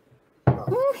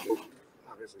 Obviously.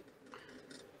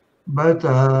 But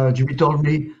Jimmy told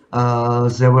me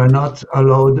they were not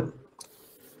allowed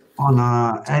on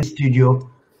any studio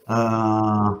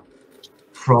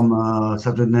from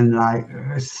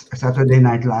Saturday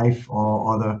Night Live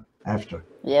or other after.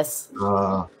 Yes.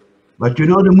 But you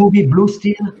know the movie Blue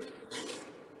Steel?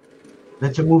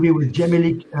 That's a movie with Jamie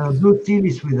Lee. Blue Steel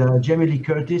is with Jamie Lee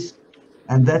Curtis,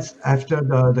 and that's after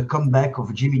the comeback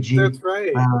of Jimmy G. That's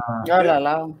right.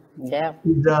 Yeah.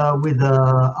 With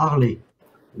Harley,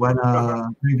 when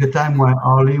during the time when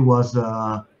Harley was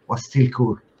still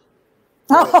cool.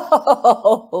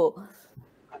 Oh,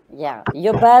 yeah,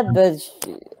 you're bad, but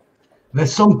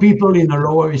There's some people in the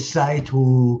Lower East Side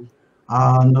who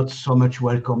are not so much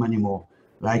welcome anymore,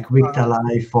 like Rick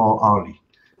Talai for Harley.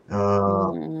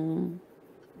 We're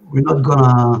not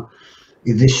gonna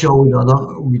in this show.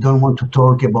 We don't want to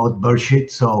talk about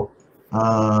bullshit. So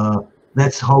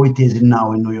that's how it is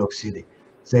now in New York City.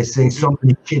 They say so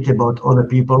many shit about other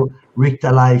people. Rick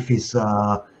Talai is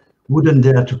wouldn't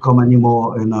dare to come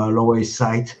anymore in Lower East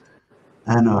Side,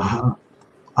 and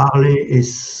Harley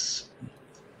is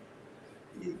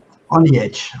on the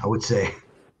edge, I would say.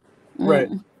 Right.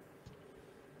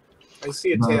 I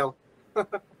see a tail.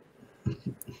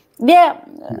 Yeah,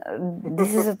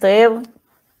 this is a tail.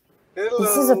 Hello.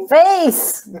 This is a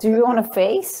face. Do you want a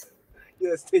face?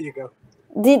 Yes, there you go.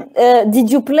 Did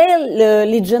you play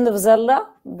Legend of Zelda?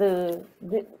 The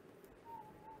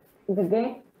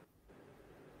game?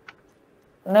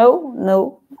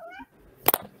 No.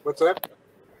 What's that?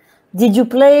 Did you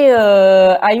play?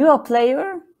 Are you a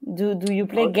player? Do you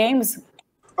play games?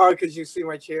 Oh, because you see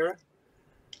my chair.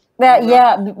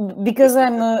 Yeah, because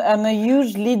I'm a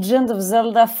huge Legend of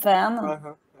Zelda fan.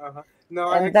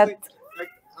 No, And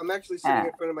I'm actually sitting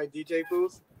in front of my DJ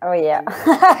booth. Oh yeah.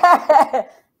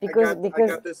 I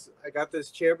got this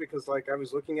chair because, like, I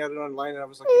was looking at it online and I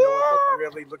was like, you know what, that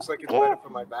really looks like it's better for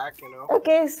my back, you know.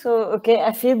 Okay,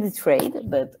 I feel betrayed,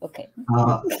 but okay.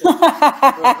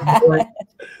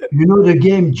 You know the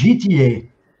game GTA?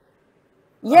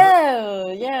 Yeah.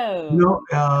 You know,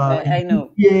 I know.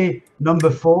 GTA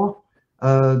number 4,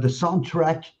 the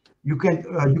soundtrack. You can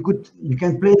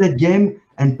play that game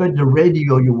and put the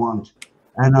radio you want,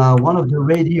 and one of the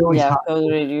radio is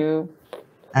radio.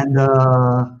 And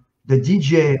the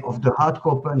DJ of the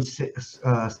hardcore punk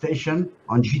station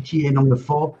on GTA number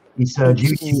 4 is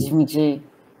Jimmy G.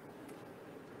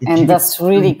 And that's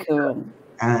really cool.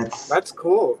 And that's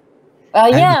cool.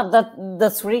 Yeah,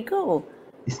 that's really cool.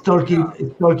 It's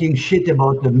talking shit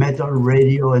about the metal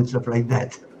radio and stuff like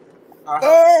that.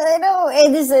 I know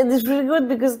it is really good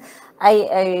because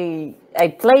I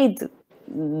played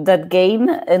that game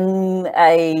and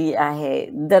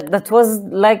that was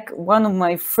like one of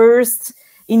my first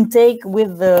intake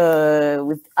with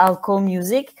alcohol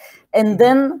music, and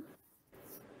then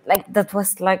like that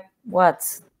was like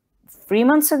what 3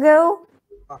 months ago.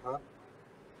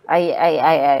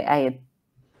 I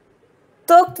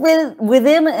talked with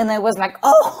him and I was like,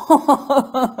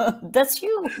 oh, that's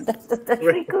you. That's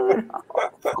really cool.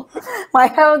 My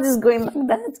heart is going like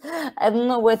that. I don't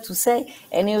know what to say.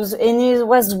 And it was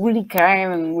really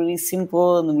kind and really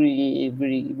simple and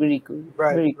really cool.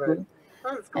 Very cool.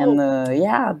 Oh, that's cool. And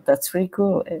yeah, that's really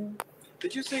cool.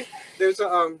 Did you see there's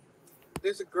a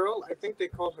girl, I think they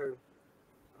call her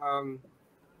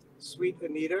Sweet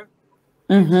Anita.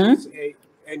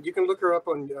 And you can look her up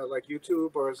on like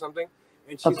YouTube or something.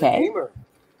 And she's a gamer,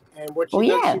 and what she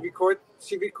does,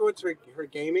 she records her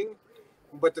gaming.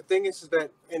 But the thing is that,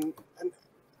 and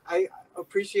I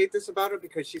appreciate this about her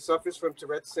because she suffers from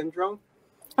Tourette's syndrome.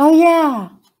 Oh yeah.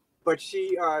 But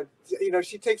she,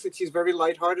 she takes it. She's very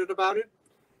lighthearted about it,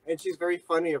 and she's very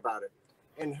funny about it.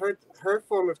 And her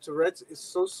form of Tourette's is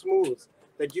so smooth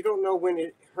that you don't know when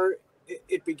it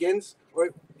begins or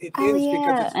it ends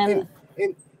because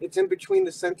it's in between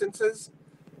the sentences.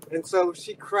 And so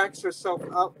she cracks herself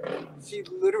up. She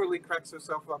literally cracks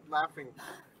herself up laughing.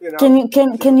 You know?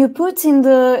 Can you put in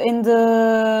the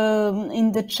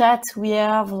chat we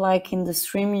have, like in the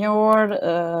StreamYard,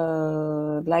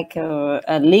 like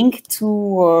a link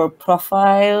to her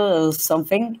profile or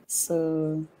something?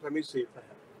 So let me see.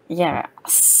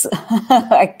 Yes,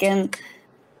 I can.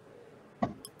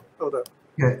 Hold up.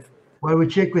 Okay. While we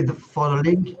check for the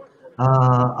link,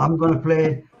 I'm gonna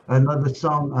play another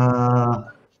song.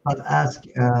 But ask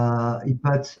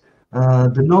Ipat,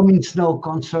 the No Means No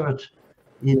concert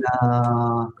in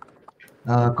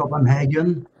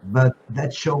Copenhagen, but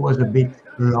that show was a bit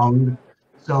long.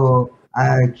 So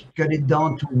I cut it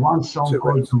down to one song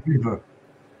called The River.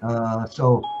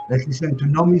 So let's listen to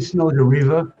No Means No, The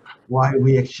River, while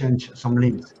we exchange some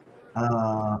links.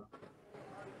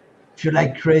 If you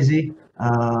like crazy,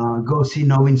 go see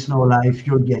No Means No live,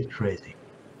 you'll get crazy.